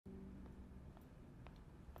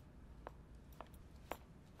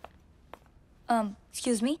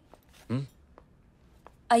Excuse me?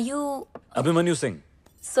 Are you... Abhimanyu Singh.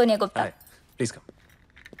 Sonia Gupta. Hi. Please come.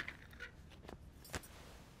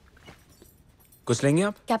 कुछ लेंगे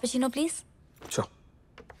आप? Cappuccino, please. Sure.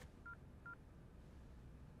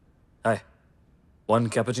 Hi. One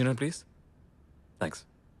cappuccino, please. Thanks.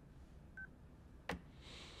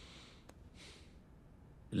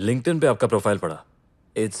 LinkedIn पे आपका profile पढ़ा.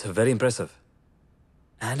 It's very impressive.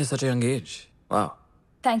 And at such a young age. Wow.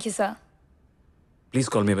 Thank you, sir. Please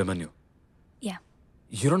call me Abhimanyu. Yeah.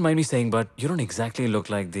 You don't mind me saying, but you don't exactly look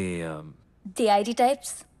like the... The IT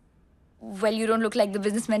types? Well, you don't look like the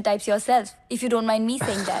businessman types yourself, if you don't mind me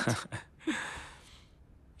saying that.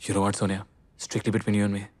 You know what, Sonia? Strictly between you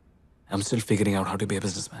and me, I'm still figuring out how to be a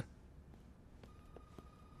businessman.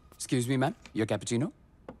 Excuse me, ma'am. Your cappuccino?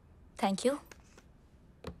 Thank you.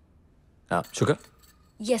 Sugar?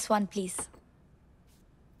 Yes, one, please.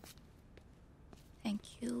 Thank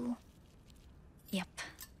you. Yep.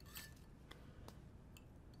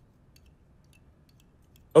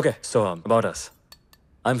 Okay, so about us.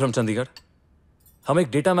 I'm from Chandigarh. हम एक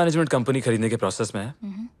data management company खरीदने के process में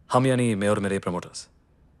हैं. हम यानी मैं और मेरे प्रमोटर्स.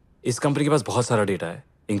 इस कंपनी के पास बहुत सारा डेटा है,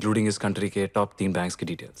 इंक्लूडिंग इस कंट्री के टॉप 3 बैंक्स की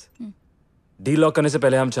डिटेल्स. डील लॉक करने से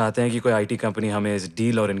पहले हम चाहते हैं कि कोई आईटी कंपनी हमें इस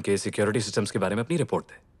डील और इनके सिक्योरिटी सिस्टम्स के बारे में अपनी रिपोर्ट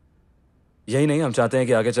दे. यही नहीं, हम चाहते हैं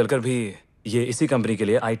कि आगे चलकर भी ये इसी कंपनी के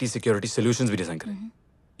लिए आईटी सिक्योरिटी सॉल्यूशंस भी डिजाइन करें.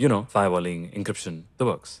 You know, फायरवॉलिंग, encryption, the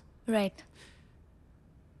works. Right.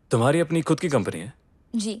 तुम्हारी अपनी खुद की कंपनी है?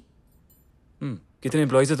 जी. कितने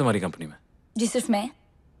एम्प्लॉइज है तुम्हारी कंपनी में? जी, सिर्फ मैं.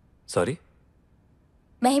 सॉरी?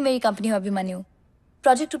 मैं ही मेरी कंपनी हूँ Abhimanyu.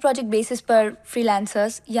 Project to project basis पर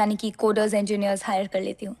फ्रीलांसर्स यानी कि कोडर्स, इंजीनियर्स हायर कर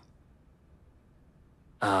लेती हूँ.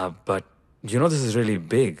 But you know this is really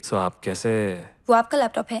big, सो आप कैसे? वो आपका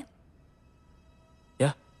लैपटॉप है?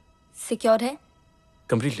 या सिक्योर है?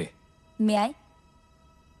 Completely. May I?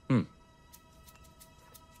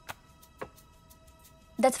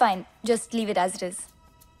 That's fine. Just leave it as it is.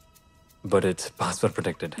 But it's password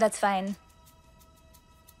protected. That's fine.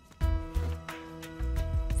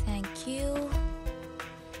 Thank you.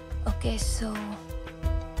 Okay, so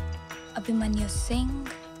Abhimanyu Singh.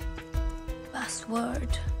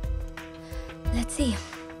 Password. Let's see.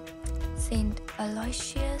 Saint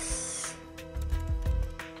Aloysius.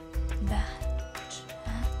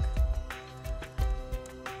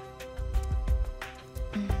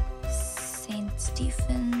 Saint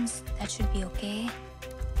Stephens. That should be okay.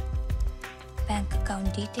 Bank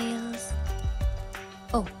account details.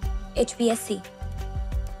 Oh, HBSC.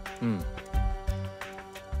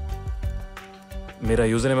 मेरा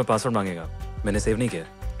user में password मांगेगा. मैंने save नहीं किया.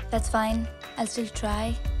 That's fine. I'll still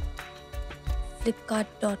try.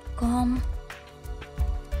 Flipkart.com.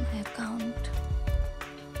 My account.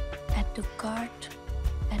 Add to cart.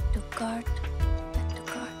 Add to cart. Add to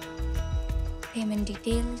cart. Payment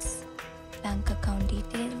details. Bank account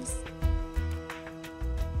details.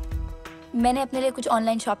 मैंने अपने लिए कुछ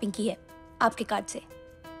ऑनलाइन शॉपिंग की है आपके कार्ड से.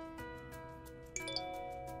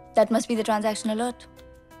 That must be the transaction alert.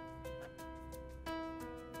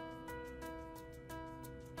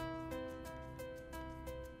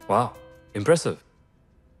 Wow, impressive.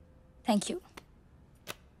 Thank you.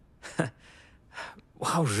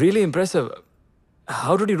 Wow, really impressive.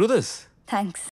 How did you do this? Thanks.